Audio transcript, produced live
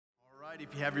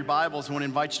If you have your Bibles, I want to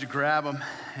invite you to grab them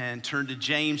and turn to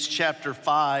James chapter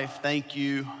 5. Thank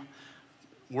you,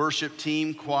 worship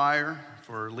team, choir,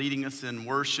 for leading us in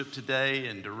worship today,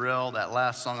 and Darrell, that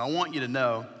last song. I want you to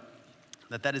know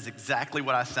that that is exactly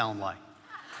what I sound like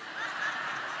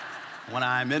when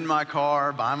I'm in my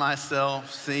car by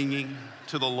myself singing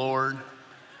to the Lord.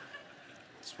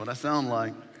 That's what I sound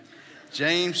like.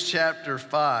 James chapter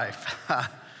 5.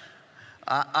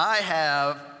 I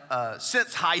have,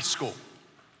 since high school,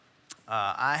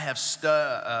 I have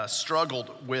struggled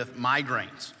with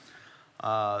migraines.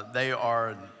 They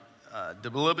are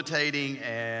debilitating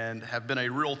and have been a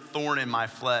real thorn in my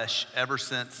flesh ever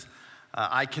since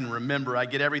I can remember. I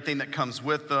get everything that comes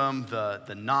with them,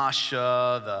 the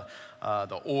nausea,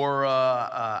 the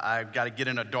aura. I've got to get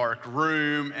in a dark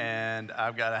room and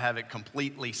I've got to have it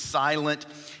completely silent.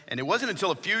 And it wasn't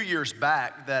until a few years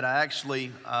back that I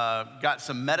actually got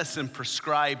some medicine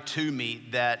prescribed to me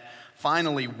that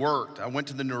finally worked. I went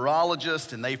to the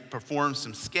neurologist and they performed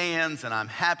some scans, and I'm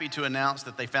happy to announce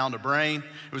that they found a brain.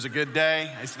 It was a good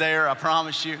day. It's there, I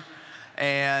promise you.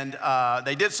 And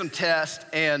they did some tests,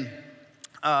 and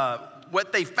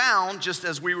what they found, just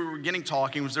as we were beginning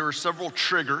talking, was there were several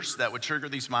triggers that would trigger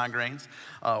these migraines.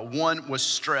 One was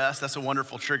stress. That's a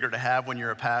wonderful trigger to have when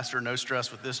you're a pastor. No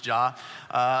stress with this job.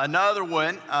 Another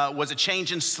one was a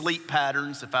change in sleep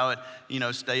patterns. If I would,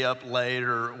 stay up late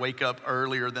or wake up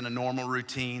earlier than a normal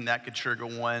routine, that could trigger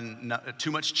one.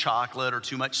 Too much chocolate or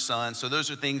too much sun. So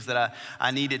those are things that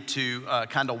I needed to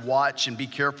kind of watch and be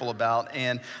careful about.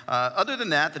 And other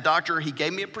than that, the doctor, he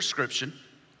gave me a prescription.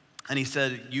 And he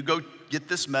said, you go get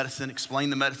this medicine, explain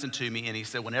the medicine to me. And he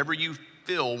said, whenever you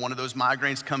feel one of those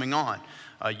migraines coming on,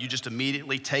 you just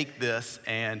immediately take this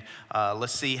and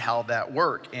let's see how that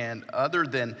works. And other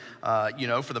than,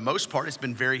 for the most part, it's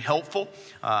been very helpful.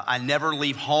 I never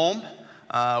leave home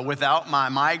without my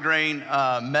migraine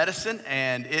medicine,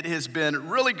 and it has been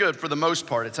really good for the most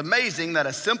part. It's amazing that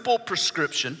a simple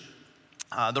prescription,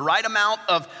 the right amount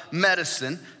of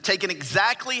medicine, taken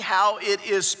exactly how it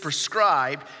is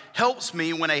prescribed, helps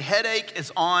me when a headache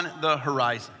is on the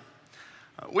horizon.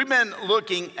 We've been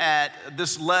looking at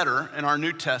this letter in our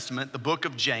New Testament, the book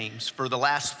of James, for the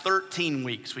last 13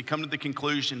 weeks. We come to the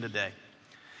conclusion today.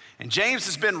 And James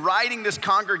has been writing this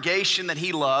congregation that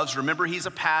he loves. Remember, he's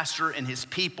a pastor, and his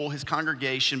people, his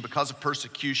congregation, because of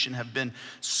persecution, have been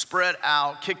spread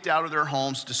out, kicked out of their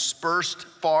homes, dispersed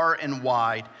far and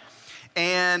wide.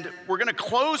 And we're going to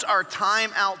close our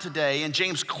time out today, and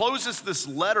James closes this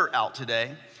letter out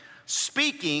today,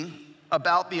 speaking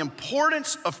about the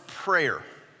importance of prayer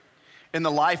in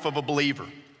the life of a believer.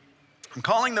 I'm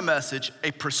calling the message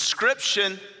a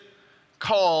prescription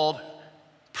called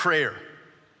prayer.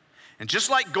 And just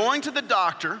like going to the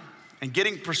doctor and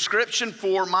getting prescription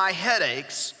for my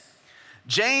headaches,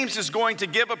 James is going to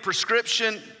give a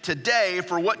prescription today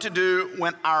for what to do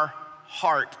when our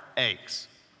heart aches.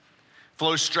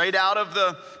 Flows straight out of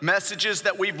the messages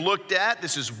that we've looked at.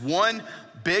 This is one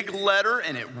big letter,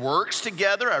 and it works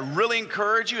together. I really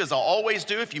encourage you, as I always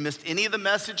do, if you missed any of the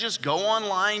messages, go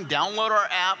online, download our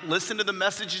app, listen to the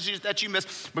messages that you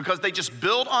missed, because they just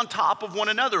build on top of one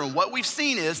another. And what we've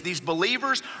seen is these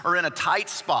believers are in a tight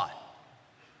spot.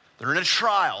 They're in a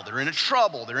trial, they're in a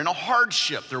trouble, they're in a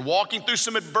hardship, they're walking through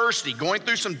some adversity, going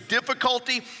through some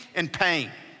difficulty and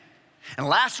pain. And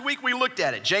last week we looked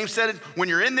at it. James said, when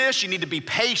you're in this, you need to be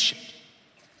patient.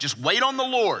 Just wait on the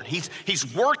Lord.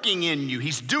 He's working in you.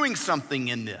 He's doing something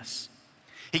in this.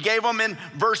 He gave them in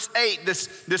verse 8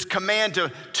 this command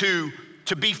to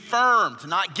be firm, to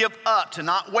not give up, to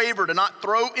not waver, to not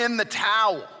throw in the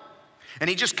towel. And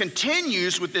he just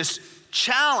continues with this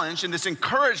challenge and this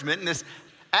encouragement and this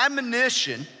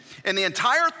admonition. And the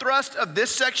entire thrust of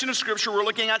this section of scripture we're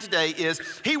looking at today is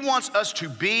he wants us to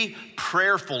be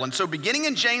prayerful. And so beginning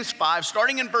in James 5,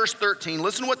 starting in verse 13,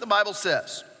 listen to what the Bible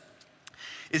says.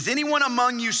 Is anyone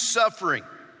among you suffering?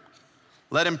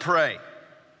 Let him pray.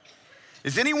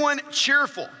 Is anyone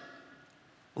cheerful?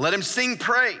 Let him sing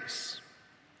praise.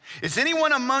 Is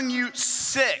anyone among you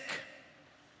sick?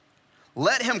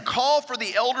 Let him call for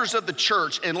the elders of the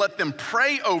church and let them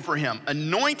pray over him,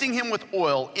 anointing him with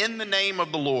oil in the name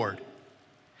of the Lord.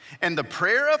 And the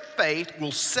prayer of faith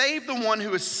will save the one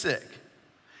who is sick,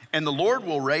 and the Lord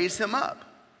will raise him up.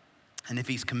 And if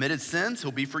he's committed sins,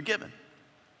 he'll be forgiven.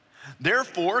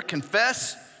 Therefore,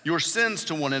 confess your sins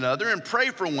to one another and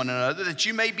pray for one another that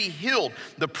you may be healed.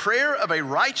 The prayer of a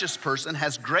righteous person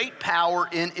has great power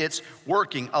in its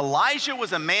working. Elijah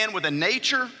was a man with a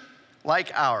nature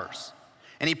like ours.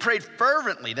 And he prayed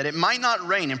fervently that it might not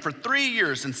rain. And for 3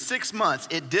 years and 6 months,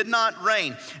 it did not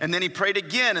rain. And then he prayed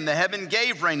again, and the heaven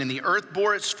gave rain, and the earth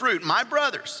bore its fruit. My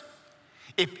brothers,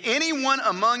 If anyone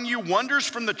among you wanders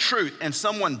from the truth and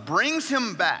someone brings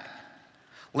him back,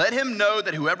 let him know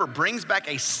that whoever brings back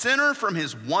a sinner from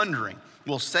his wandering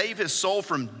will save his soul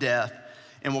from death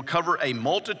and will cover a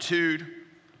multitude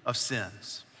of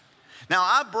sins. Now,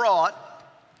 I brought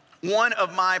one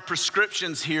of my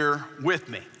prescriptions here with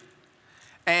me.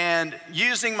 And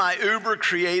using my uber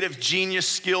creative genius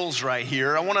skills right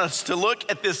here, I want us to look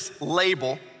at this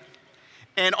label.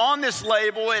 And on this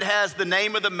label, it has the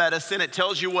name of the medicine. It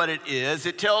tells you what it is.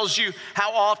 It tells you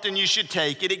how often you should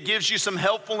take it. It gives you some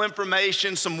helpful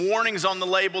information, some warnings on the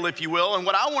label, if you will. And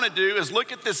what I want to do is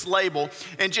look at this label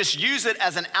and just use it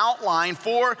as an outline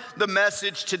for the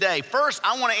message today. First,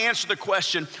 I want to answer the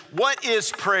question, what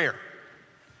is prayer?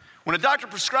 When a doctor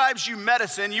prescribes you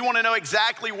medicine, you want to know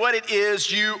exactly what it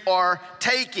is you are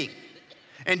taking.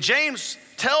 And James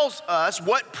tells us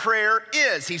what prayer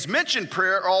is. He's mentioned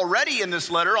prayer already in this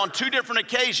letter on two different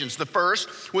occasions. The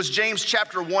first was James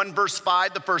chapter 1, verse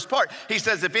 5, the first part. He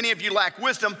says, if any of you lack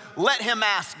wisdom, let him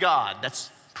ask God. That's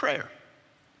prayer.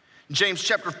 James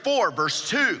chapter 4, verse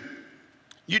 2,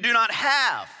 you do not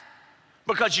have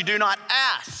because you do not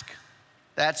ask.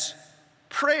 That's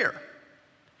prayer.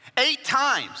 8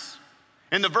 times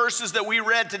in the verses that we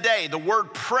read today, the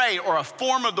word pray or a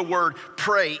form of the word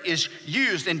pray is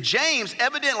used. And James,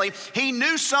 evidently, he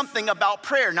knew something about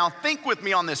prayer. Now think with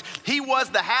me on this. He was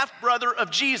the half-brother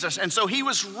of Jesus, and so he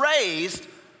was raised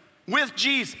with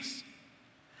Jesus.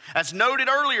 As noted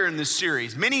earlier in this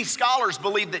series, many scholars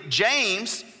believe that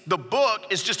James, the book,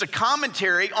 is just a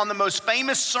commentary on the most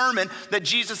famous sermon that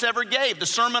Jesus ever gave, the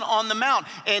Sermon on the Mount.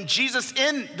 And Jesus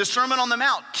in the Sermon on the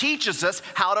Mount teaches us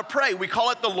how to pray. We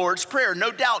call it the Lord's Prayer. No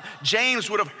doubt James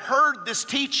would have heard this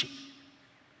teaching.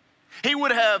 He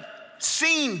would have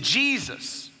seen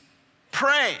Jesus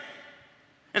pray.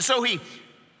 And so he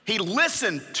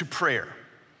listened to prayer.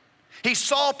 He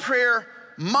saw prayer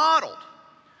modeled.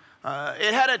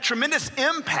 It had a tremendous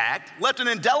impact, left an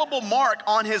indelible mark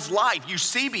on his life.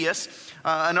 Eusebius,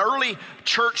 an early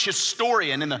church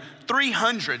historian in the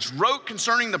 300s, wrote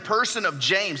concerning the person of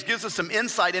James, gives us some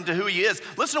insight into who he is.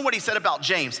 Listen to what he said about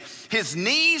James. His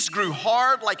knees grew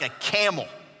hard like a camel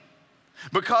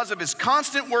because of his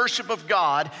constant worship of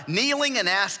God, kneeling and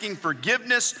asking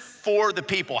forgiveness for the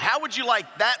people. How would you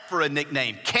like that for a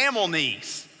nickname? Camel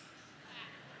knees.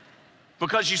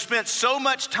 Because you spent so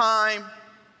much time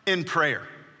in prayer.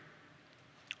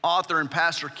 Author and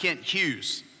pastor Kent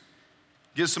Hughes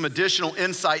gives some additional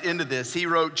insight into this. He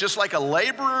wrote, just like a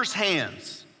laborer's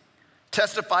hands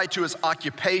testify to his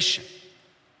occupation,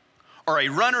 or a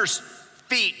runner's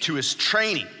feet to his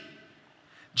training,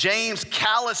 James'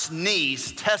 calloused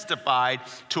knees testified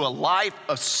to a life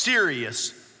of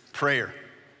serious prayer.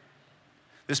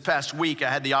 This past week, I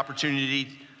had the opportunity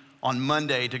on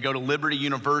Monday to go to Liberty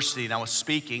University, and I was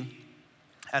speaking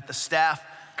at the staff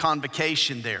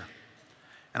convocation there.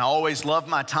 And I always loved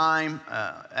my time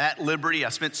at Liberty. I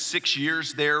spent 6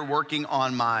 years there working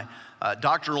on my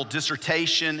doctoral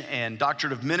dissertation and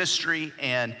doctorate of ministry.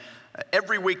 And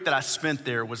every week that I spent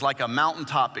there was like a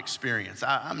mountaintop experience.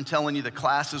 I'm telling you, the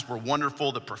classes were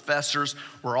wonderful. The professors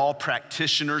were all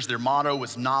practitioners. Their motto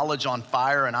was knowledge on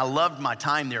fire. And I loved my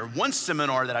time there. One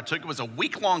seminar that I took, it was a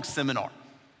week-long seminar,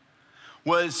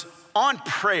 was on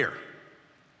prayer.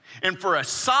 And for a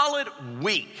solid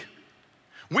week,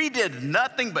 we did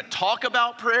nothing but talk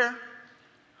about prayer.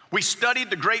 We studied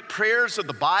the great prayers of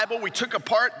the Bible. We took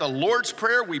apart the Lord's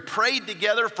Prayer. We prayed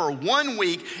together for 1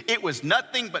 week. It was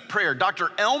nothing but prayer.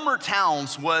 Dr. Elmer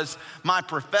Towns was my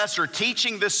professor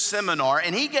teaching this seminar,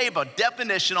 and he gave a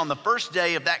definition on the first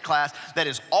day of that class that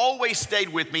has always stayed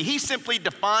with me. He simply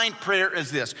defined prayer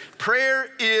as this: prayer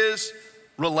is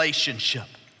relationship.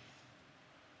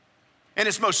 In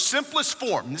its most simplest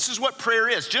form, this is what prayer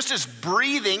is. Just as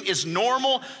breathing is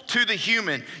normal to the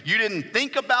human, you didn't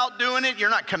think about doing it, you're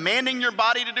not commanding your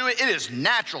body to do it, it is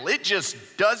natural. It just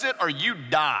does it or you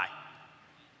die.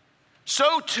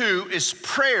 So too is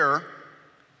prayer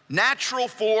natural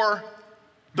for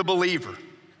the believer.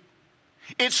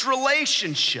 It's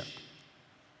relationship.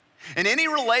 And any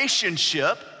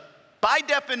relationship, by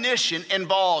definition,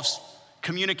 involves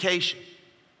communication.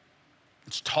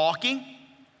 It's talking,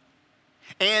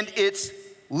 and it's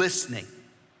listening.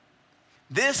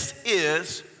 This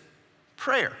is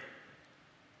prayer.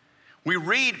 We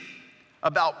read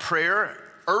about prayer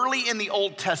early in the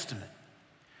Old Testament.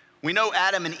 We know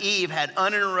Adam and Eve had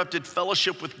uninterrupted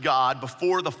fellowship with God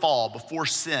before the fall, before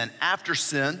sin. After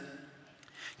sin,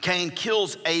 Cain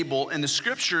kills Abel, and the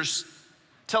scriptures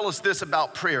tell us this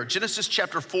about prayer. Genesis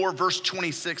chapter 4, verse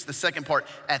 26, the second part.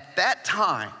 At that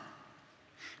time,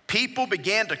 people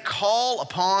began to call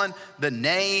upon the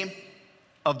name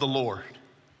of the Lord.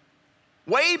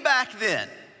 way back then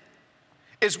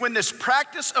is when this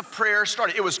practice of prayer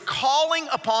started. It was calling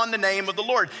upon the name of the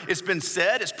Lord. It's been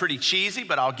said, it's pretty cheesy,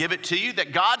 but I'll give it to you,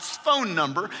 that God's phone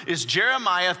number is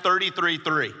Jeremiah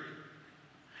 33:3.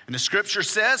 And the scripture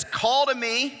says, call to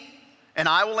me and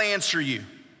I will answer you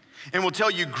and will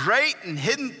tell you great and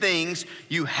hidden things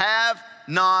you have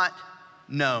not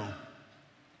known.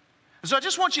 And so I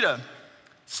just want you to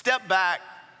step back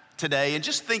today and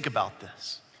just think about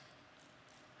this.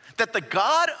 That the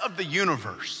God of the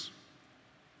universe,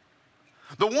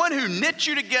 the one who knit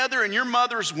you together in your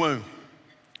mother's womb,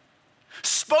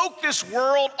 spoke this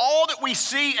world, all that we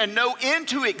see and know,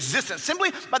 into existence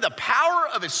simply by the power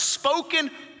of his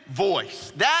spoken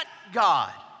voice. That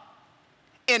God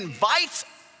invites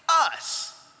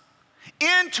us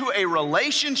into a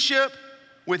relationship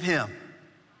with him.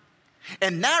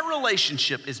 And that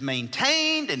relationship is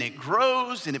maintained and it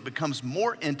grows and it becomes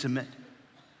more intimate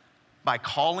by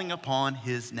calling upon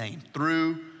his name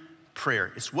through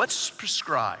prayer. It's what's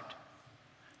prescribed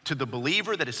to the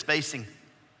believer that is facing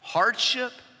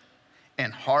hardship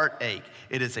and heartache.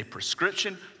 It is a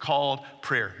prescription called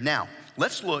prayer. Now,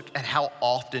 let's look at how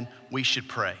often we should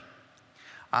pray.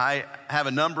 I have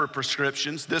a number of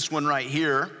prescriptions. This one right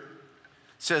here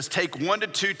says take 1 to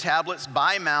 2 tablets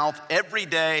by mouth every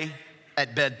day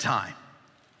at bedtime.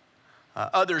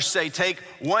 Others say take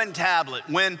 1 tablet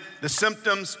when the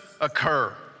symptoms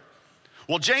occur.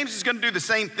 Well, James is going to do the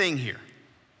same thing here.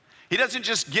 He doesn't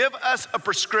just give us a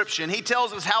prescription, he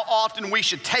tells us how often we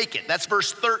should take it. That's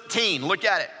verse 13. Look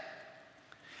at it.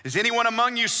 Is anyone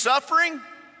among you suffering?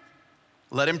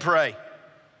 Let him pray.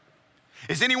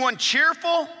 Is anyone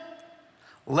cheerful?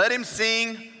 Let him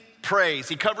sing praise.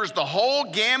 He covers the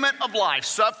whole gamut of life.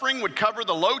 Suffering would cover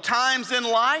the low times in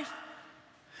life.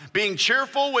 Being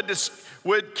cheerful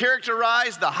would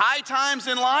characterize the high times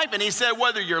in life. And he said,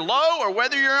 whether you're low or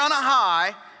whether you're on a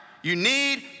high, you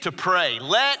need to pray.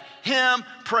 Let him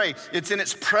pray. It's in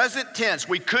its present tense.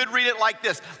 We could read it like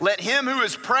this. Let him who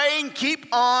is praying keep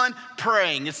on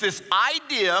praying. It's this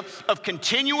idea of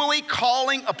continually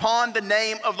calling upon the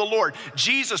name of the Lord.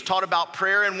 Jesus taught about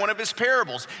prayer in one of his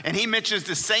parables, and he mentions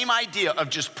the same idea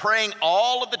of just praying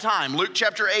all of the time. Luke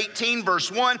chapter 18,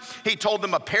 verse 1, he told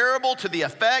them a parable to the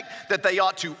effect that they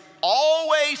ought to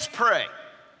always pray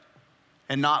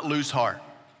and not lose heart.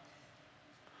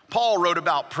 Paul wrote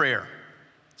about prayer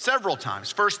several times.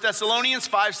 1 Thessalonians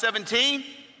 5:17,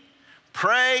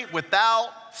 pray without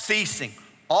ceasing.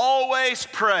 Always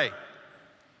pray.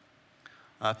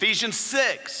 Ephesians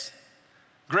 6,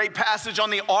 great passage on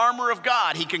the armor of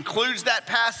God. He concludes that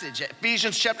passage,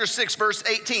 Ephesians chapter 6, verse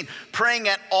 18, praying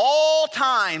at all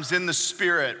times in the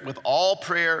Spirit with all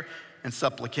prayer and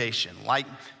supplication. Like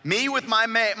me with my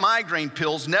migraine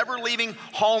pills, never leaving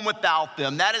home without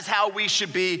them. That is how we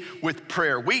should be with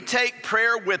prayer. We take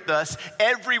prayer with us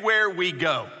everywhere we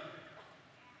go.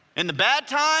 In the bad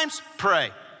times, pray.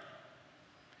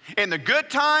 In the good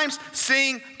times,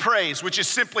 sing praise, which is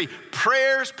simply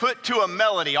prayers put to a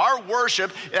melody. Our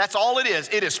worship, that's all it is.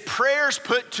 It is prayers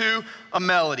put to a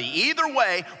melody. Either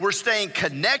way, we're staying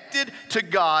connected to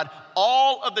God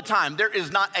all of the time. There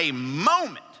is not a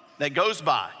moment that goes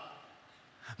by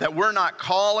that we're not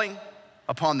calling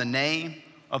upon the name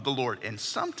of the Lord. And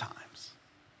sometimes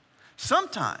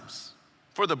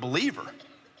for the believer,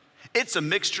 it's a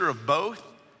mixture of both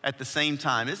at the same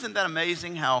time. Isn't that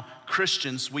amazing how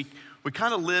Christians, we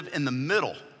kind of live in the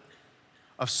middle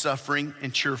of suffering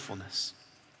and cheerfulness.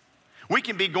 We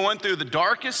can be going through the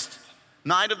darkest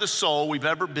night of the soul we've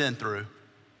ever been through,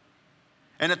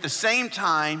 and at the same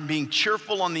time, being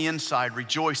cheerful on the inside,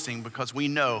 rejoicing because we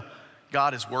know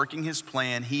God is working his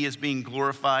plan. He is being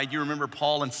glorified. You remember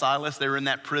Paul and Silas, they were in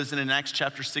that prison in Acts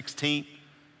chapter 16.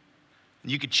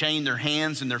 And you could chain their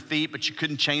hands and their feet, but you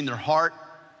couldn't chain their heart.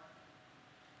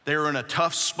 They were in a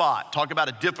tough spot. Talk about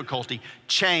a difficulty,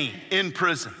 chained in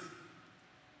prison.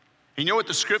 And you know what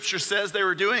the scripture says they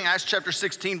were doing? Acts chapter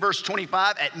 16, verse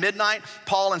 25, at midnight,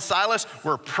 Paul and Silas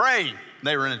were praying.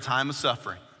 They were in a time of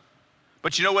suffering.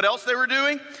 But you know what else they were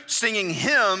doing? Singing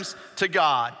hymns to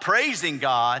God, praising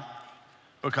God,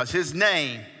 because his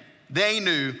name, they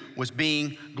knew, was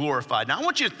being glorified. Now, I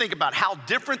want you to think about how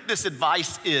different this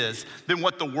advice is than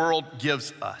what the world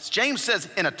gives us. James says,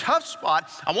 in a tough spot,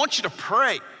 I want you to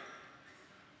pray.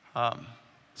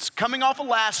 It's coming off of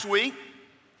last week,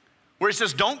 where he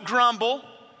says, don't grumble,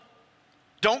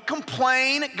 don't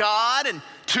complain at God and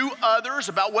to others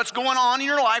about what's going on in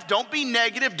your life. Don't be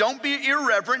negative, don't be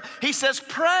irreverent. He says,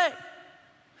 pray,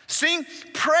 sing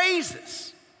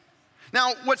praises.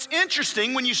 Now, what's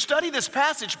interesting when you study this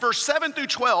passage, verse 7 through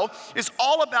 12, is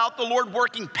all about the Lord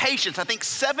working patience. I think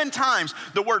 7 times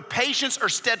the word patience or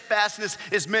steadfastness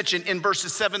is mentioned in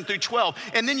verses 7 through 12.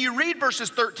 And then you read verses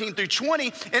 13 through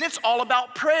 20, and it's all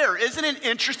about prayer. Isn't it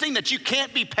interesting that you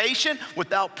can't be patient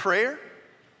without prayer?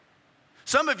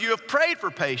 Some of you have prayed for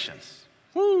patience.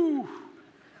 Woo!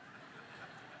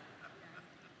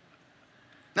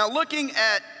 Now, looking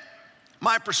at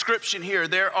my prescription here,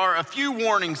 there are a few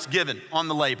warnings given on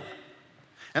the label.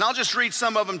 And I'll just read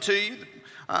some of them to you.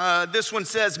 This one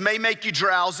says, may make you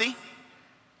drowsy.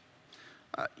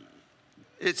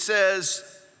 It says,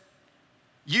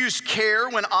 use care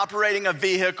when operating a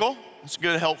vehicle. It's a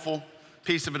good, helpful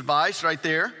piece of advice right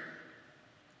there.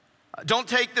 Don't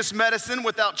take this medicine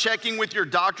without checking with your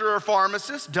doctor or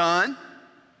pharmacist. Done.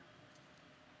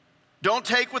 Don't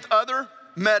take with other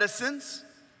medicines.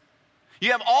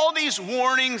 You have all these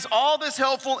warnings, all this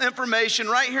helpful information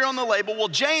right here on the label. Well,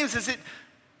 James, as it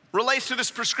relates to this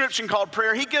prescription called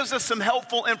prayer, he gives us some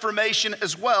helpful information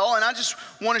as well. And I just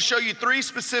want to show you 3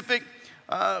 specific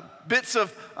bits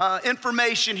of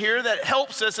information here that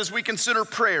helps us as we consider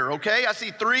prayer, okay? I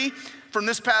see 3 from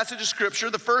this passage of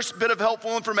scripture. The first bit of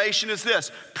helpful information is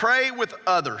this: pray with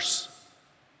others.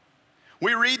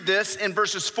 We read this in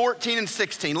verses 14 and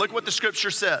 16. Look what the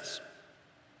scripture says.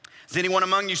 Is anyone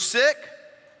among you sick?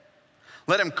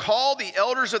 Let him call the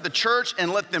elders of the church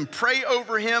and let them pray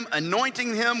over him,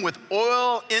 anointing him with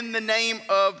oil in the name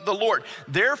of the Lord.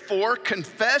 Therefore,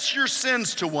 confess your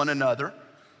sins to one another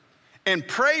and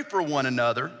pray for one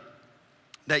another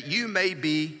that you may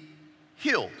be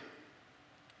healed.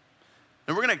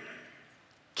 And we're going to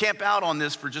camp out on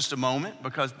this for just a moment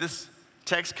because this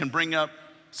text can bring up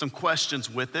some questions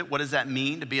with it. What does that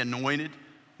mean to be anointed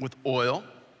with oil?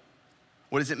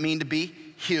 What does it mean to be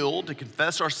healed, to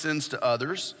confess our sins to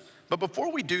others? But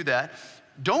before we do that,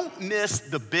 don't miss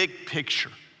the big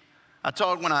picture. I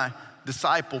talk when I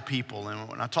disciple people and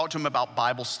when I talk to them about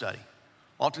Bible study.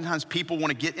 Oftentimes people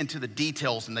want to get into the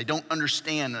details and they don't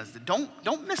understand.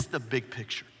 Don't miss the big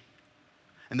picture.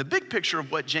 And the big picture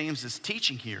of what James is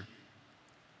teaching here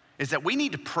is that we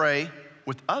need to pray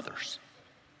with others.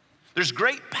 There's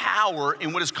great power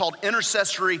in what is called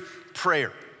intercessory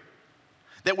prayer.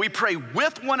 That we pray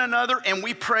with one another and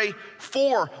we pray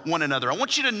for one another. I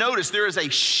want you to notice there is a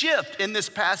shift in this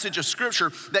passage of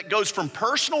scripture that goes from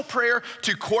personal prayer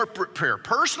to corporate prayer.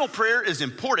 Personal prayer is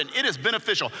important. It is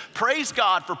beneficial. Praise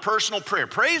God for personal prayer.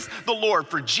 Praise the Lord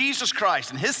for Jesus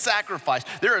Christ and his sacrifice.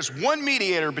 There is one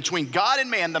mediator between God and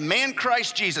man, the man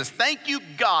Christ Jesus. Thank you,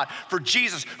 God, for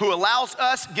Jesus, who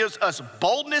gives us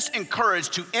boldness and courage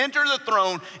to enter the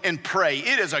throne and pray.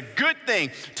 It is a good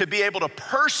thing to be able to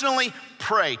personally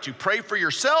pray, to pray for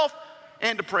yourself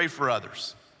and to pray for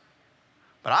others.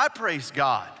 But I praise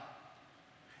God,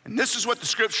 and this is what the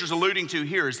scripture is alluding to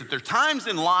here, is that there are times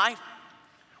in life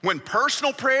when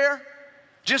personal prayer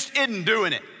just isn't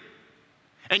doing it.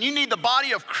 And you need the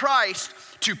body of Christ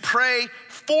to pray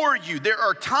for you. There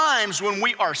are times when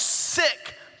we are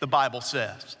sick, the Bible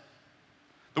says.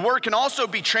 The word can also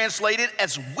be translated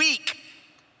as weak.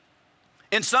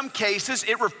 In some cases,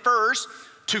 it refers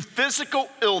to physical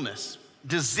illness,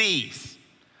 disease.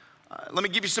 Let me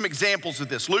give you some examples of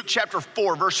this. Luke chapter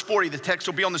 4, verse 40, the text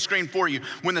will be on the screen for you.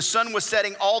 When the sun was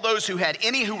setting, all those who had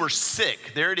any who were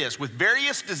sick, there it is, with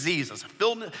various diseases,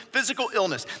 physical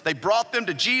illness, they brought them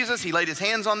to Jesus. He laid his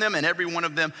hands on them and every one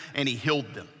of them, and he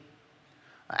healed them.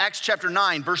 Acts chapter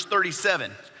 9, verse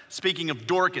 37, speaking of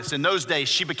Dorcas, in those days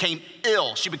she became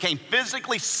ill. She became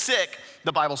physically sick,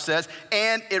 the Bible says,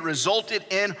 and it resulted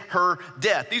in her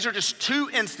death. These are just 2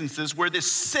 instances where this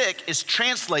sick is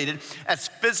translated as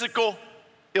physical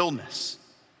illness.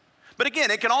 But again,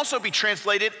 it can also be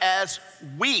translated as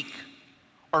weak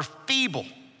or feeble.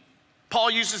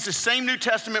 Paul uses the same New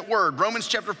Testament word, Romans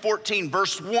chapter 14,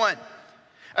 verse 1.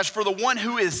 As for the one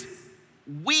who is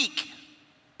weak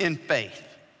in faith,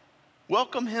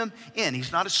 welcome him in.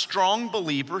 He's not a strong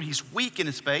believer. He's weak in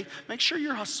his faith. Make sure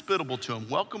you're hospitable to him.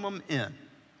 Welcome him in.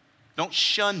 Don't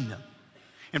shun them.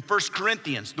 In 1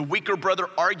 Corinthians, the weaker brother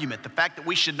argument, the fact that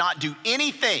we should not do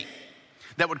anything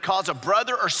that would cause a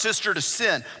brother or sister to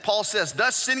sin. Paul says,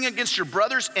 thus sinning against your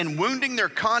brothers and wounding their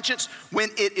conscience when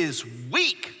it is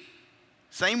weak.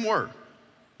 Same word.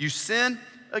 You sin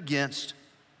against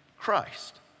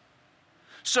Christ.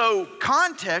 So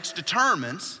context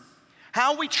determines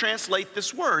how we translate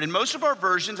this word. And most of our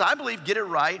versions, I believe, get it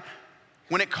right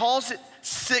when it calls it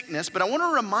sickness. But I want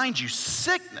to remind you,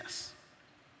 sickness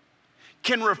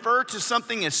can refer to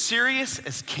something as serious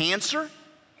as cancer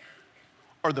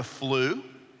or the flu.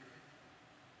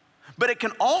 But it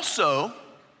can also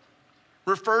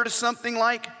refer to something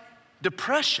like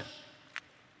depression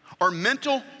or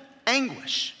mental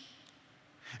anguish.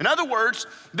 In other words,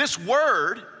 this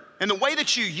word and the way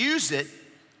that you use it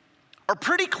are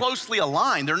pretty closely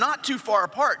aligned. They're not too far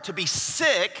apart, to be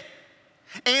sick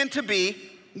and to be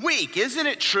weak. Isn't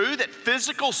it true that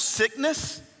physical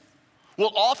sickness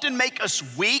will often make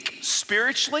us weak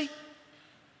spiritually?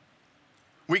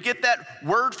 We get that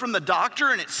word from the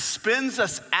doctor and it spins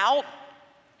us out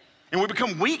and we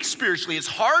become weak spiritually. It's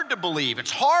hard to believe.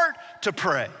 It's hard to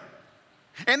pray.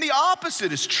 And the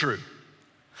opposite is true.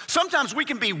 Sometimes we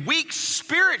can be weak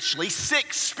spiritually,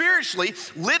 sick spiritually,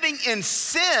 living in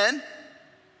sin,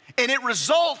 and it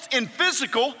results in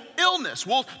physical illness.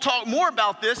 We'll talk more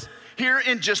about this here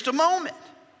in just a moment.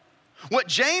 What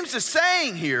James is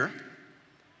saying here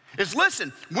is,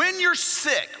 listen, when you're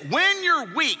sick, when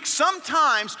you're weak,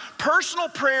 sometimes personal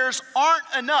prayers aren't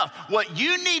enough. What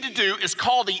you need to do is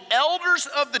call the elders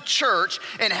of the church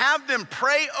and have them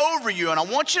pray over you. And I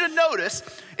want you to notice,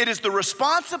 it is the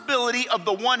responsibility of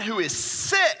the one who is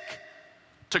sick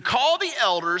to call the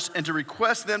elders and to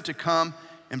request them to come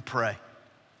and pray.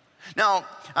 Now,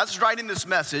 I was writing this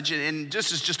message, and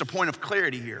this is just a point of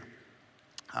clarity here.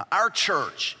 Our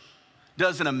church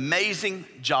does an amazing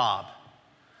job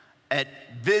at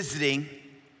visiting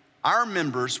our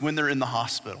members when they're in the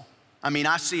hospital. I mean,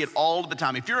 I see it all the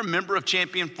time. If you're a member of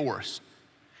Champion Forest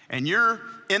and you're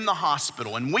in the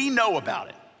hospital and we know about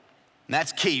it, and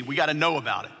that's key, we gotta know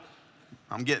about it.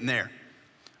 I'm getting there.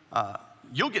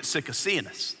 You'll get sick of seeing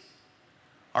us.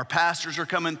 Our pastors are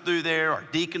coming through there, our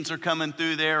deacons are coming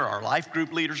through there, our life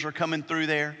group leaders are coming through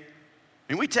there.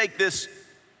 And we take this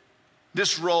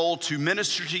role to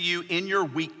minister to you in your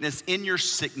weakness, in your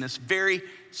sickness, very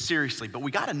seriously, but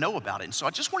we gotta know about it. And so I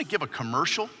just wanna give a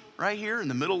commercial right here in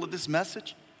the middle of this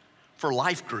message for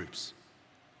life groups.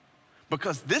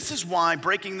 Because this is why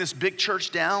breaking this big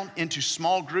church down into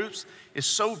small groups is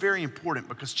so very important,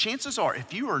 because chances are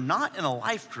if you are not in a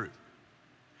life group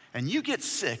and you get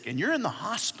sick and you're in the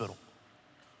hospital,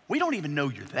 we don't even know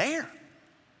you're there.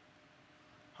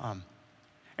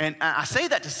 And I say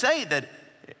that to say that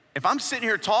if I'm sitting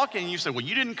here talking and you say, well,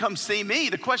 you didn't come see me,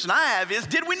 the question I have is,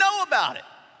 did we know about it?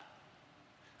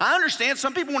 I understand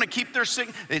some people want to keep their sick,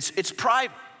 it's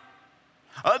private.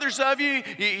 Others of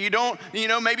you don't,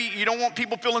 maybe you don't want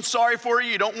people feeling sorry for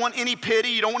you. You don't want any pity.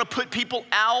 You don't want to put people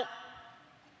out.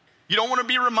 You don't want to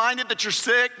be reminded that you're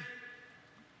sick.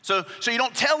 So you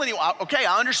don't tell anyone. Okay,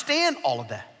 I understand all of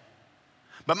that.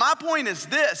 But my point is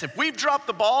this: if we've dropped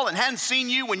the ball and hadn't seen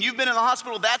you when you've been in the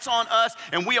hospital, that's on us,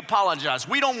 and we apologize.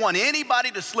 We don't want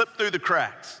anybody to slip through the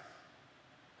cracks.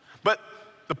 But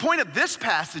the point of this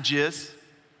passage is,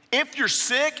 if you're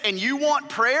sick and you want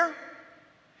prayer,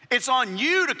 it's on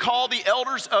you to call the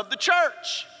elders of the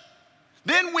church.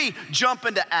 Then we jump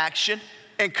into action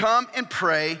and come and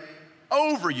pray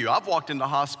over you. I've walked in the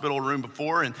hospital room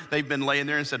before and they've been laying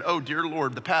there and said, oh, dear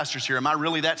Lord, the pastor's here. Am I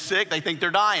really that sick? They think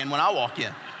they're dying when I walk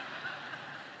in.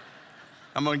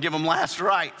 I'm gonna give them last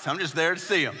rites. I'm just there to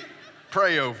see them,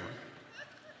 pray over them.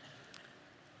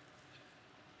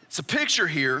 It's a picture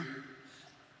here,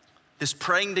 this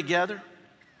praying together.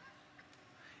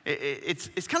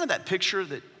 It's kind of that picture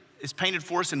that is painted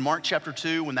for us in Mark chapter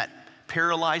 2 when that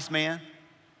paralyzed man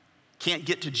can't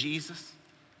get to Jesus.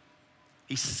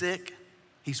 He's sick,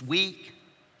 he's weak.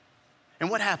 And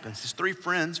what happens? His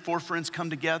 4 friends come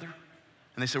together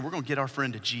and they say, we're gonna get our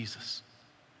friend to Jesus.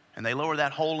 And they lower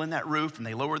that hole in that roof and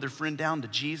they lower their friend down to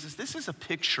Jesus. This is a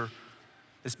picture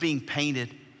that's being painted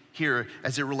here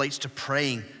as it relates to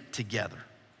praying together.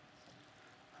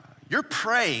 You're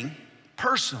praying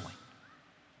personally,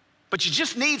 but you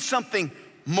just need something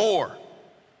more.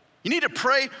 You need to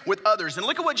pray with others. And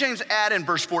look at what James add in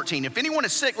verse 14. If anyone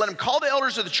is sick, let him call the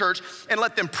elders of the church and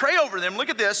let them pray over them. Look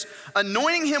at this,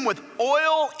 anointing him with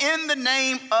oil in the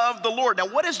name of the Lord. Now,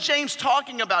 what is James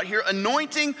talking about here?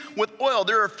 Anointing with oil.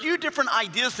 There are a few different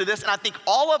ideas to this, and I think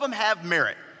all of them have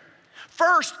merit.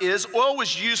 First is oil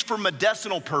was used for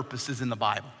medicinal purposes in the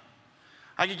Bible.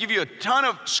 I could give you a ton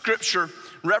of scripture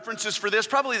references for this.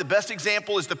 Probably the best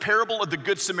example is the parable of the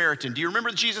Good Samaritan. Do you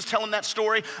remember Jesus telling that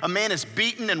story? A man is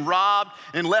beaten and robbed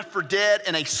and left for dead,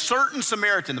 and a certain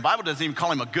Samaritan, the Bible doesn't even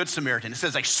call him a good Samaritan, it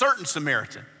says a certain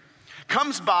Samaritan,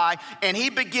 comes by and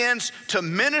he begins to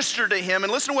minister to him.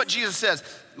 And listen to what Jesus says.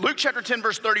 Luke chapter 10,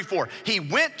 verse 34. He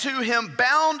went to him,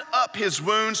 bound up his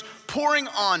wounds, pouring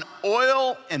on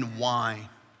oil and wine.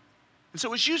 And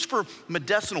so it's used for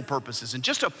medicinal purposes. And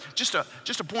just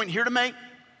a point here to make,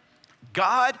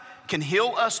 God can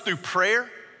heal us through prayer,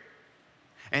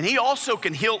 and he also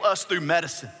can heal us through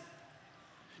medicine.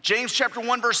 James chapter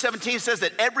 1, verse 17 says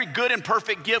that every good and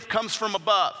perfect gift comes from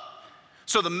above.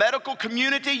 So the medical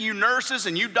community, you nurses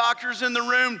and you doctors in the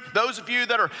room, those of you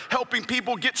that are helping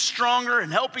people get stronger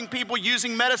and helping people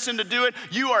using medicine to do it,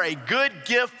 you are a good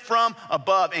gift from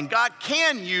above. And God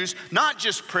can use not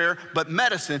just prayer, but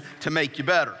medicine to make you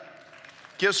better.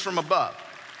 Gifts from above.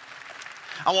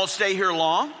 I won't stay here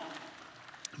long,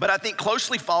 but I think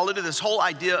closely followed to this whole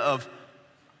idea of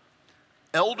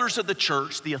elders of the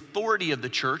church, the authority of the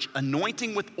church,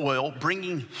 anointing with oil,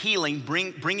 bringing healing,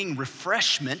 bringing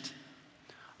refreshment,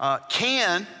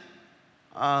 can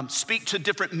speak to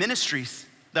different ministries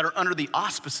that are under the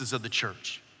auspices of the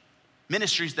church.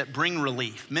 Ministries that bring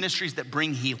relief, ministries that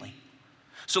bring healing.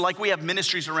 So like we have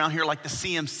ministries around here like the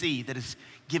CMC that is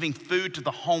giving food to the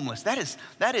homeless. That is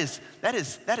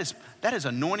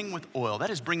anointing with oil. That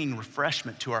is bringing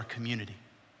refreshment to our community.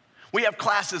 We have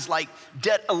classes like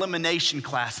debt elimination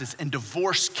classes and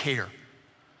divorce care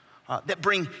that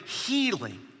bring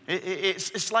healing.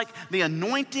 It's like the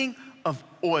anointing of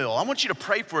oil. I want you to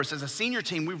pray for us as a senior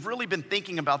team. We've really been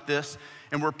thinking about this,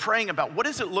 and we're praying about what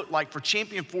does it look like for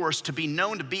Champion Forest to be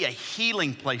known to be a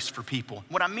healing place for people.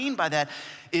 What I mean by that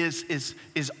is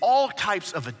all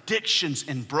types of addictions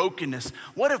and brokenness.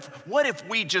 What if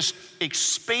we just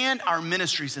expand our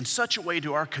ministries in such a way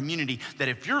to our community that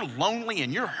if you're lonely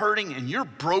and you're hurting and you're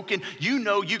broken, you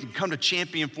know you can come to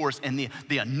Champion Forest, and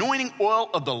the anointing oil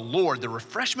of the Lord, the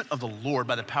refreshment of the Lord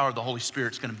by the power of the Holy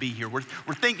Spirit is going to be here. We're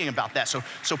thinking about that.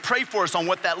 So pray for us on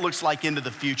what that looks like into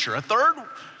the future. A third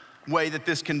way that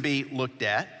this can be looked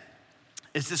at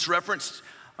is this reference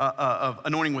of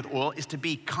anointing with oil is to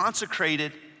be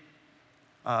consecrated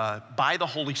by the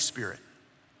Holy Spirit.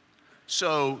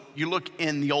 So you look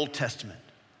in the Old Testament,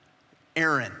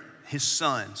 Aaron, his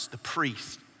sons, the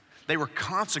priests, they were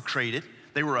consecrated,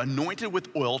 they were anointed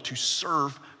with oil to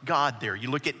serve God there.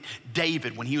 You look at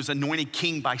David when he was anointed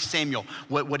king by Samuel.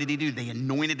 What did he do? They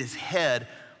anointed his head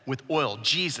with oil.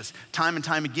 Jesus, time and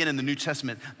time again in the New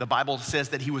Testament, the Bible says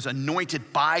that he was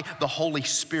anointed by the Holy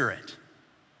Spirit.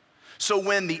 So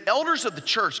when the elders of the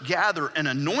church gather and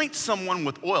anoint someone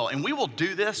with oil, and we will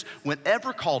do this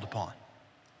whenever called upon.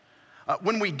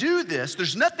 When we do this,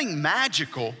 there's nothing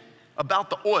magical about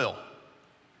the oil.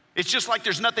 It's just like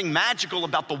there's nothing magical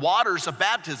about the waters of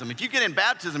baptism. If you get in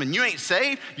baptism and you ain't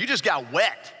saved, you just got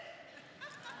wet.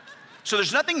 So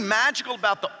there's nothing magical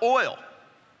about the oil.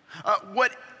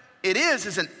 What it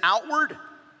is an outward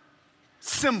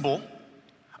symbol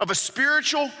of a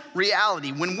spiritual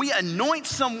reality. When we anoint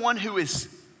someone who is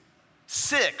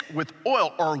sick with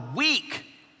oil or weak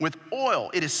with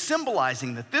oil, it is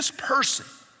symbolizing that this person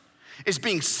is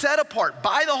being set apart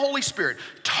by the Holy Spirit,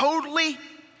 totally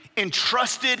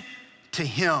entrusted to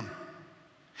him.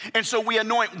 And so we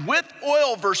anoint with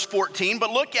oil, verse 14,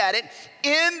 but look at it,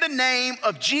 in the name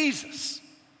of Jesus.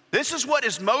 This is what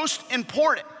is most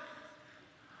important.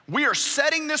 We are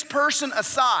setting this person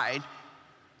aside,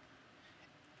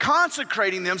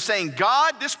 consecrating them, saying,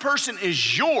 God, this person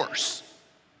is yours.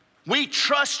 We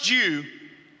trust you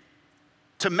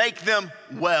to make them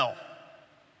well.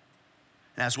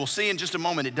 And as we'll see in just a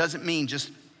moment, it doesn't mean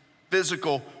just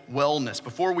physical wellness.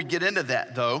 Before we get into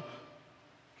that, though,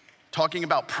 talking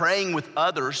about praying with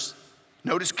others,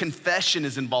 notice confession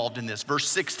is involved in this. Verse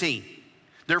 16.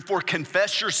 Therefore,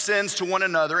 confess your sins to one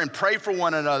another and pray for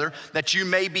one another that you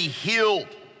may be healed.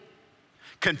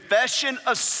 Confession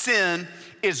of sin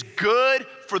is good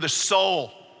for the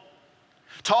soul.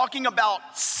 Talking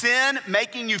about sin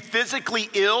making you physically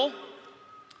ill,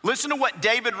 listen to what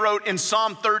David wrote in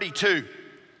Psalm 32.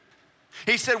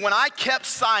 He said, when I kept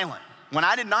silent, when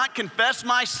I did not confess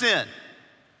my sin,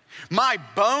 my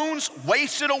bones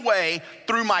wasted away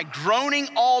through my groaning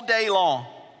all day long.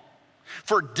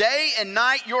 For day and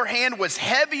night your hand was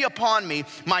heavy upon me.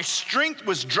 My strength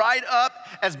was dried up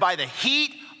as by the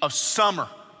heat of summer.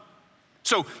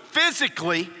 So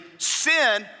physically,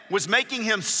 sin was making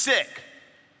him sick.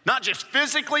 Not just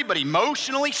physically, but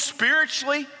emotionally,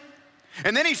 spiritually.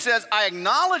 And then he says, I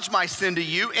acknowledged my sin to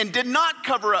you and did not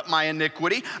cover up my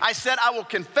iniquity. I said, I will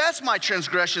confess my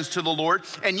transgressions to the Lord,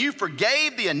 and you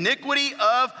forgave the iniquity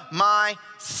of my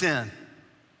sin.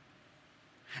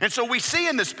 And so we see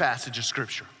in this passage of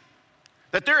scripture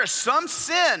that there is some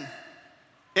sin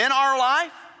in our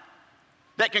life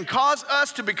that can cause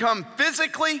us to become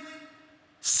physically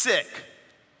sick,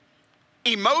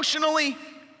 emotionally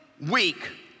weak,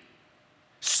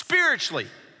 spiritually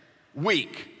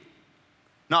weak.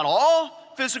 Not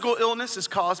all physical illness is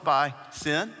caused by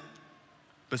sin,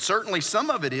 but certainly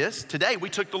some of it is. Today we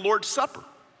took the Lord's Supper.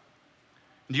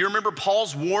 Do you remember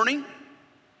Paul's warning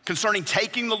concerning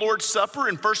taking the Lord's Supper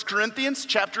in 1 Corinthians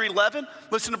chapter 11?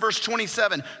 Listen to verse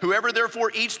 27. Whoever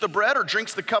therefore eats the bread or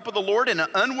drinks the cup of the Lord in an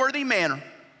unworthy manner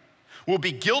will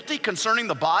be guilty concerning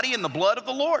the body and the blood of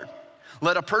the Lord.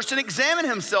 Let a person examine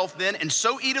himself then, and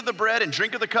so eat of the bread and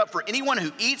drink of the cup. For anyone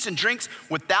who eats and drinks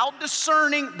without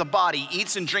discerning the body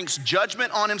eats and drinks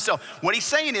judgment on himself. What he's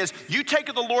saying is, you take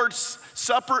of the Lord's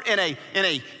Supper in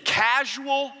a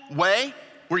casual way,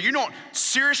 where you don't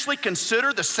seriously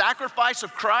consider the sacrifice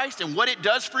of Christ and what it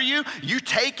does for you. You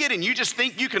take it and you just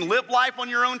think you can live life on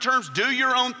your own terms, do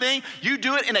your own thing. You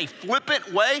do it in a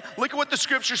flippant way. Look at what the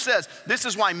scripture says. This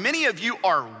is why many of you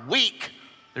are weak.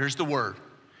 There's the word.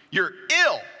 You're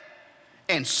ill,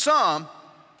 and some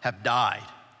have died.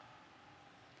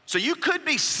 So you could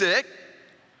be sick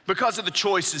because of the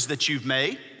choices that you've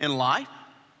made in life.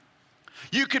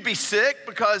 You could be sick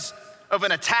because of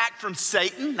an attack from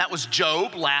Satan. That was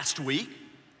Job last week.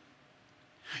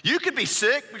 You could be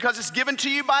sick because it's given to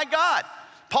you by God.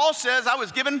 Paul says, I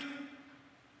was given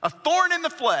a thorn in the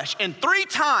flesh, and 3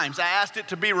 times I asked it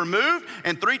to be removed,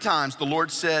 and 3 times the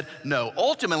Lord said no.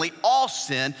 Ultimately, all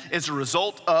sin is a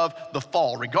result of the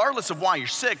fall. Regardless of why you're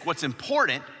sick, what's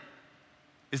important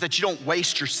is that you don't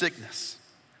waste your sickness.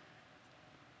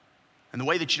 And the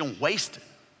way that you don't waste it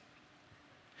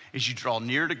is you draw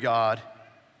near to God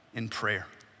in prayer.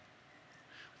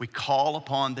 We call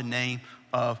upon the name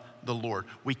of the Lord.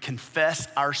 We confess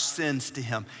our sins to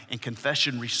him, and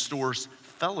confession restores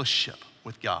fellowship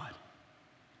with God.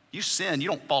 You sin, you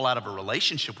don't fall out of a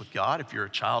relationship with God if you're a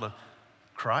child of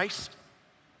Christ,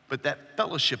 but that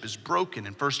fellowship is broken.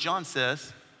 And 1 John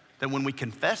says that when we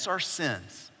confess our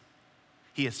sins,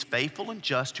 he is faithful and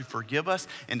just to forgive us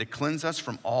and to cleanse us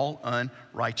from all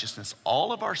unrighteousness.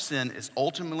 All of our sin is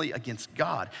ultimately against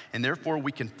God, and therefore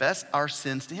we confess our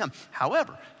sins to him.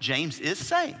 However, James is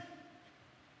saying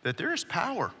that there is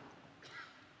power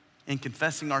in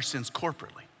confessing our sins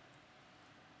corporately.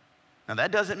 Now,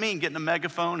 that doesn't mean getting a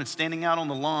megaphone and standing out on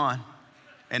the lawn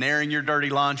and airing your dirty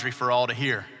laundry for all to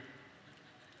hear.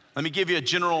 Let me give you a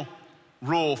general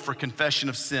rule for confession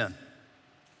of sin.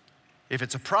 If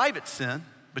it's a private sin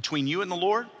between you and the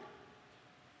Lord,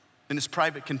 then it's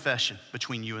private confession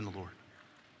between you and the Lord.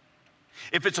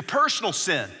 If it's a personal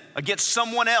sin against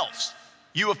someone else,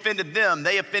 you offended them,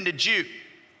 they offended you,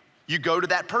 you go to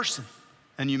that person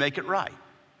and you make it right.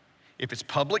 If it's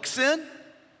public sin,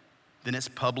 then it's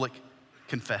public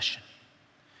confession.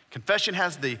 Confession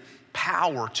has the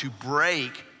power to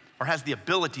break, or has the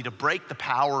ability to break the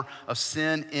power of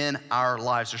sin in our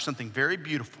lives. There's something very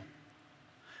beautiful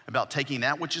about taking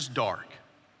that which is dark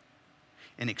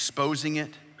and exposing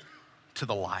it to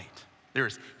the light. There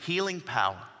is healing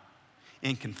power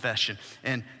in confession.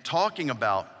 And talking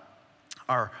about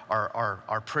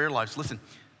our prayer lives, listen,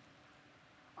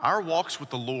 our walks with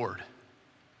the Lord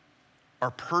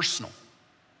are personal,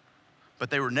 but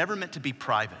they were never meant to be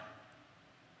private.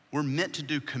 We're meant to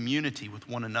do community with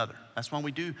one another. That's why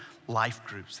we do life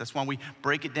groups. That's why we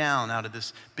break it down out of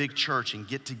this big church and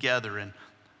get together and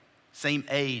same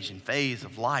age and phase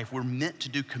of life. We're meant to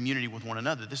do community with one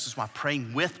another. This is why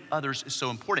praying with others is so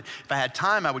important. If I had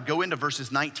time, I would go into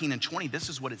verses 19 and 20. This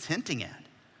is what it's hinting at,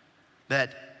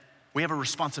 that we have a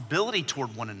responsibility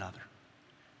toward one another.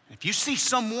 If you see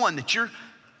someone that you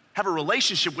have a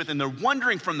relationship with and they're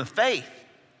wandering from the faith,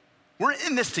 we're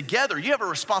in this together. You have a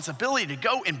responsibility to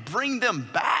go and bring them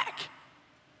back.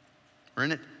 We're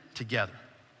in it together.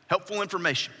 Helpful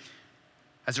information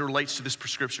as it relates to this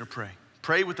prescription of praying.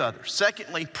 Pray with others.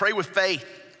 Secondly, pray with faith.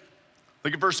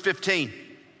 Look at verse 15.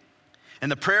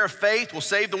 And the prayer of faith will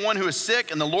save the one who is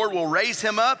sick, and the Lord will raise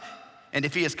him up. And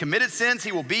if he has committed sins,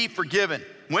 he will be forgiven.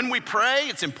 When we pray,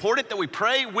 it's important that we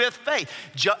pray with faith.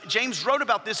 James wrote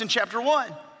about this in chapter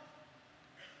 1.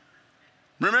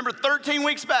 Remember 13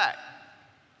 weeks back.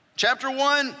 Chapter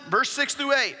 1, verse 6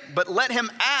 through 8. But let him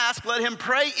ask, let him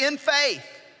pray in faith,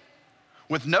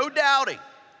 with no doubting.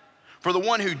 For the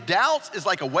one who doubts is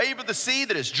like a wave of the sea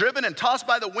that is driven and tossed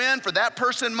by the wind. For that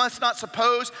person must not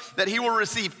suppose that he will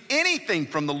receive anything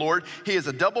from the Lord. He is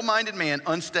a double-minded man,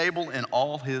 unstable in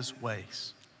all his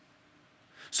ways.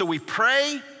 So we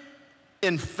pray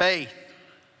in faith.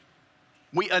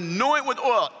 We anoint with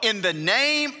oil in the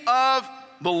name of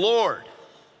the Lord.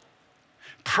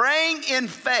 Praying in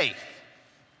faith.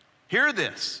 Hear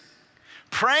this.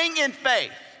 Praying in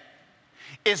faith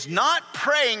is not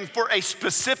praying for a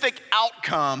specific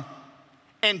outcome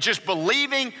and just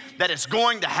believing that it's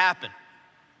going to happen.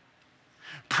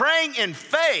 Praying in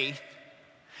faith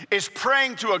is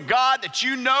praying to a God that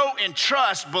you know and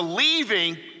trust,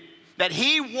 believing that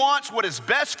he wants what is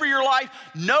best for your life,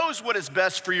 knows what is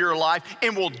best for your life,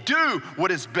 and will do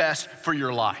what is best for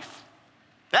your life.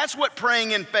 That's what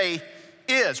praying in faith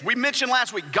is. We mentioned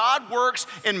last week, God works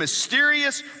in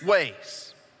mysterious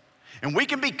ways. And we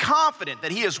can be confident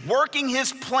that he is working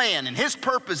his plan and his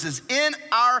purposes in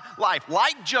our life.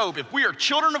 Like Job, if we are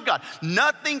children of God,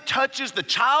 nothing touches the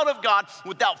child of God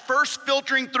without first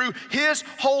filtering through his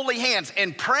holy hands.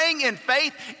 And praying in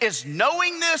faith is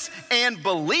knowing this and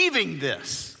believing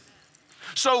this.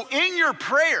 So in your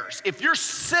prayers, if you're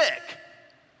sick,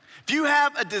 if you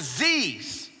have a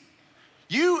disease,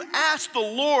 you ask the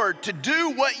Lord to do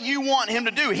what you want him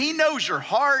to do. He knows your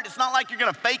heart. It's not like you're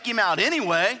gonna fake him out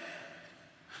anyway.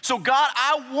 So God,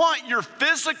 I want your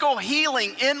physical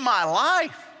healing in my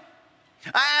life.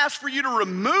 I ask for you to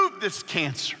remove this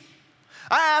cancer.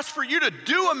 I ask for you to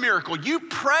do a miracle. You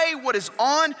pray what is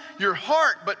on your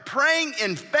heart, but praying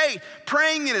in faith,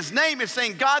 praying in his name is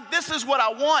saying, God, this is what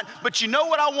I want, but you know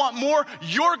what I want more?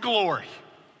 Your glory.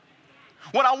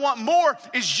 What I want more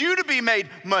is you to be made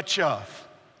much of.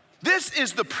 This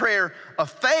is the prayer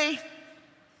of faith.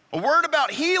 A word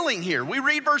about healing here. We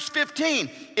read verse 15.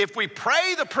 If we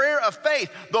pray the prayer of faith,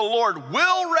 the Lord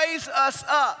will raise us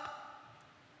up.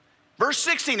 Verse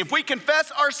 16, if we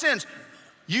confess our sins,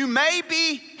 you may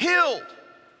be healed.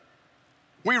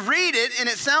 We read it and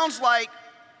it sounds like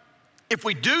if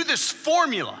we do this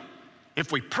formula,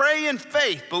 if we pray in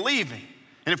faith, believing,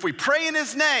 and if we pray in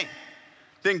his name,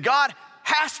 then God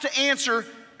has to answer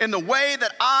in the way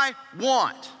that I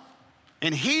want.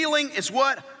 And healing is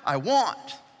what I want.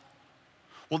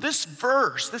 Well, this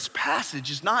verse, this passage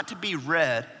is not to be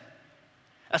read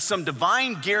as some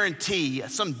divine guarantee,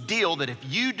 as some deal that if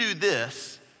you do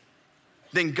this,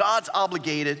 then God's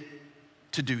obligated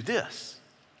to do this.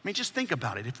 I mean, just think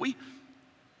about it.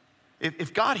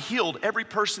 If God healed every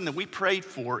person that we prayed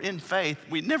for in faith,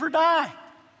 we'd never die.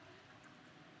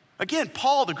 Again,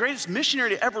 Paul, the greatest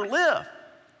missionary to ever live,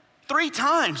 3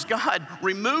 times, God,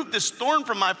 remove this thorn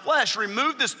from my flesh,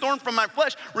 remove this thorn from my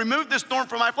flesh, remove this thorn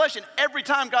from my flesh. And every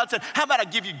time God said, how about I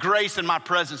give you grace in my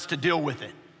presence to deal with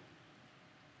it?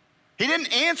 He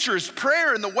didn't answer his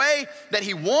prayer in the way that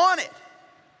he wanted.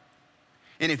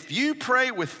 And if you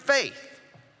pray with faith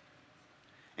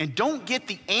and don't get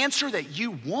the answer that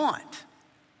you want,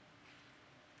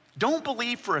 don't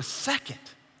believe for a second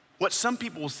what some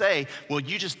people will say, well,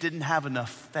 you just didn't have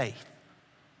enough faith.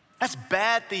 That's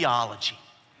bad theology.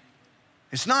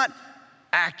 It's not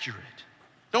accurate.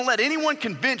 Don't let anyone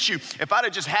convince you if I'd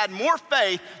have just had more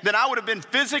faith, then I would have been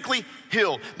physically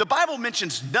healed. The Bible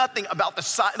mentions nothing about the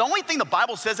size. The only thing the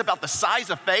Bible says about the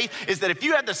size of faith is that if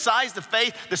you had the size of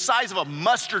faith, the size of a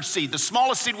mustard seed, the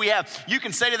smallest seed we have, you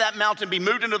can say to that mountain, be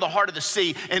moved into the heart of the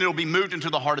sea, and it'll be moved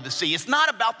into the heart of the sea. It's not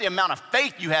about the amount of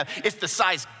faith you have, it's the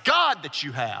size God that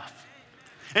you have.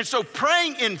 And so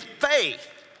praying in faith,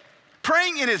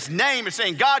 praying in his name is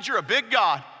saying, God, you're a big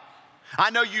God.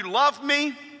 I know you love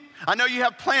me. I know you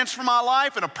have plans for my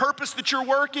life and a purpose that you're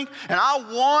working. And I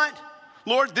want,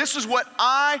 Lord, this is what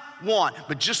I want.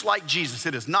 But just like Jesus,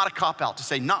 it is not a cop-out to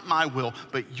say, not my will,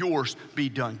 but yours be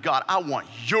done. God, I want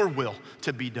your will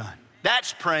to be done.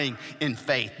 That's praying in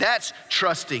faith. That's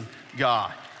trusting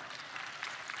God.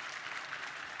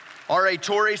 R.A.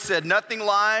 Torrey said, nothing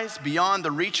lies beyond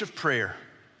the reach of prayer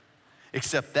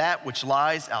except that which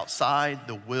lies outside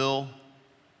the will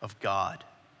of God.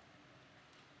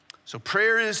 So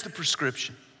prayer is the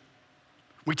prescription.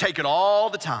 We take it all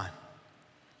the time.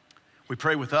 We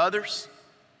pray with others.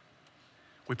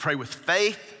 We pray with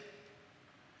faith.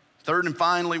 Third and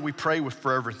finally, we pray with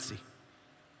fervency.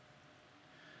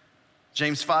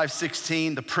 James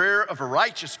 5:16, the prayer of a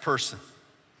righteous person.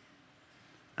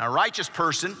 Now, a righteous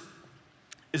person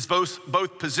is both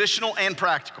positional and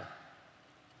practical.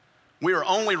 We are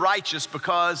only righteous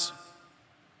because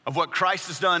of what Christ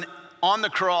has done on the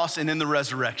cross and in the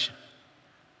resurrection.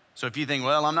 So if you think,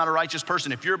 well, I'm not a righteous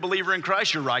person, if you're a believer in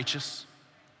Christ, you're righteous.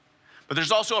 But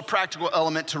there's also a practical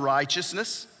element to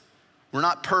righteousness. We're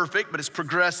not perfect, but it's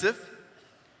progressive.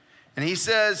 And he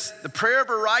says, the prayer of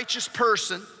a righteous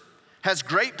person has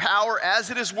great power as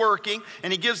it is working.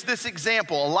 And he gives this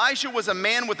example. Elijah was a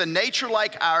man with a nature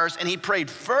like ours, and he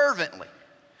prayed fervently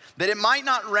that it might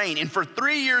not rain. And for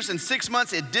 3 years and 6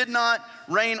 months, it did not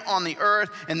rain on the earth.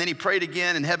 And then he prayed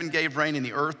again, and heaven gave rain, and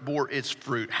the earth bore its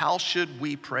fruit. How should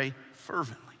we pray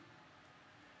fervently?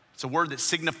 It's a word that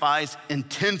signifies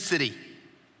intensity.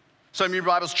 Some of your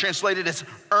Bibles translate it as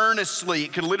earnestly.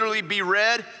 It could literally be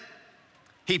read,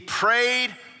 he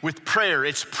prayed with prayer.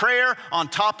 It's prayer on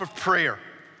top of prayer.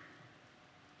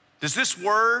 Does this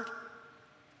word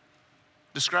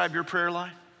describe your prayer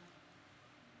life?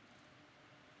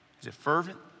 Is it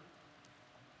fervent?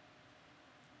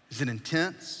 Is it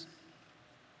intense?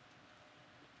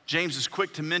 James is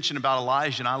quick to mention about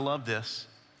Elijah, and I love this.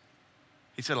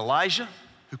 He said, Elijah,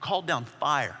 who called down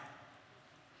fire.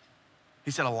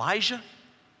 He said, Elijah,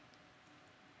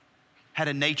 had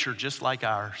a nature just like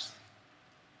ours.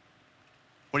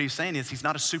 What he's saying is he's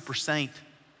not a super saint.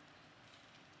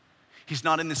 He's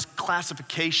not in this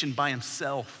classification by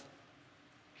himself.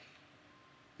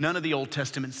 None of the Old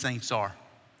Testament saints are.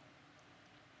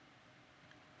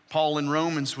 Paul in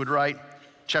Romans would write,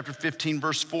 chapter 15,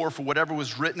 verse 4, for whatever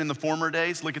was written in the former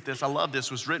days, look at this, I love this,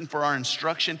 was written for our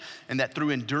instruction, and that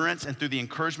through endurance and through the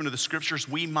encouragement of the scriptures,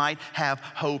 we might have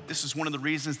hope. This is one of the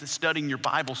reasons that studying your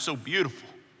Bible is so beautiful.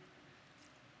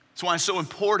 That's why it's so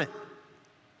important.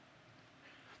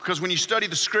 Because when you study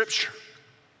the scripture,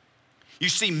 you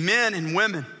see men and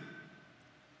women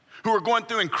who are going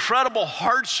through incredible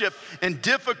hardship and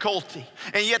difficulty,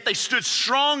 and yet they stood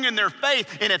strong in their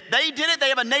faith. And if they did it, they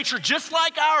have a nature just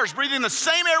like ours, breathing the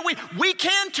same air we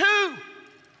can too.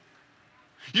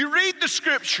 You read the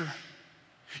scripture,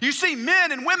 you see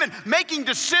men and women making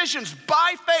decisions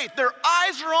by faith. Their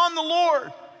eyes are on the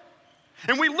Lord.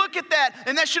 And we look at that,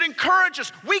 and that should encourage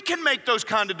us. We can make those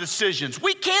kind of decisions.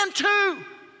 We can too.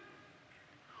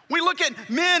 We look at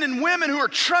men and women who are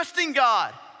trusting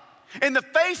God in the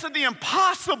face of the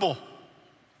impossible.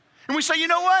 And we say, you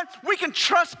know what? We can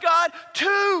trust God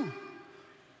too.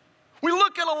 We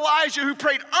look at Elijah who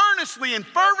prayed earnestly and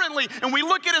fervently, and we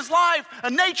look at his life, a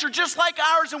nature just like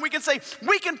ours, and we can say,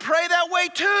 we can pray that way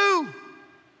too.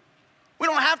 We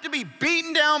don't have to be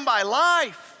beaten down by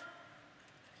life.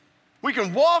 We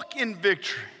can walk in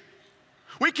victory.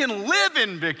 We can live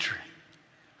in victory.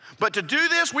 But to do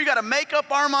this, we got to make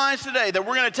up our minds today that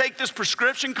we're going to take this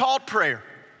prescription called prayer.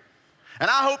 And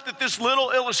I hope that this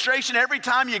little illustration, every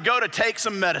time you go to take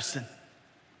some medicine,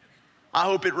 I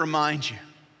hope it reminds you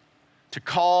to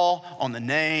call on the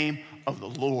name of the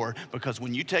Lord. Because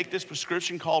when you take this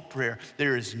prescription called prayer,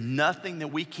 there is nothing that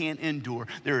we can't endure.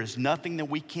 There is nothing that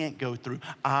we can't go through.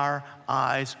 Our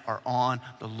eyes are on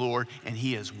the Lord, and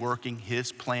he is working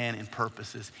his plan and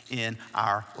purposes in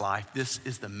our life. This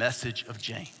is the message of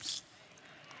James.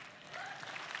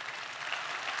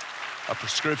 A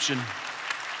prescription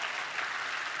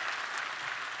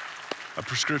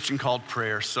called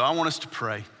prayer. So I want us to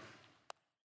pray.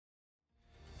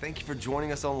 Thank you for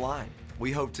joining us online.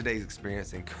 We hope today's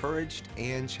experience encouraged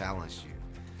and challenged you.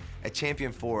 At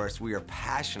Champion Forest, we are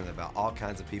passionate about all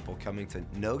kinds of people coming to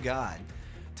know God,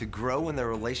 to grow in their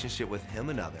relationship with him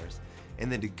and others,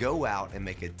 and then to go out and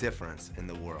make a difference in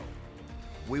the world.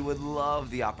 We would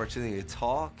love the opportunity to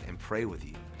talk and pray with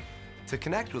you. To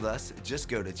connect with us, just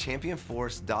go to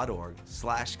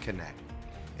championforest.org/connect.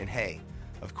 And hey,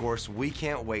 of course, we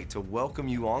can't wait to welcome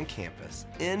you on campus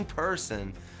in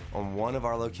person on one of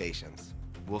our locations.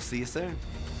 We'll see you soon.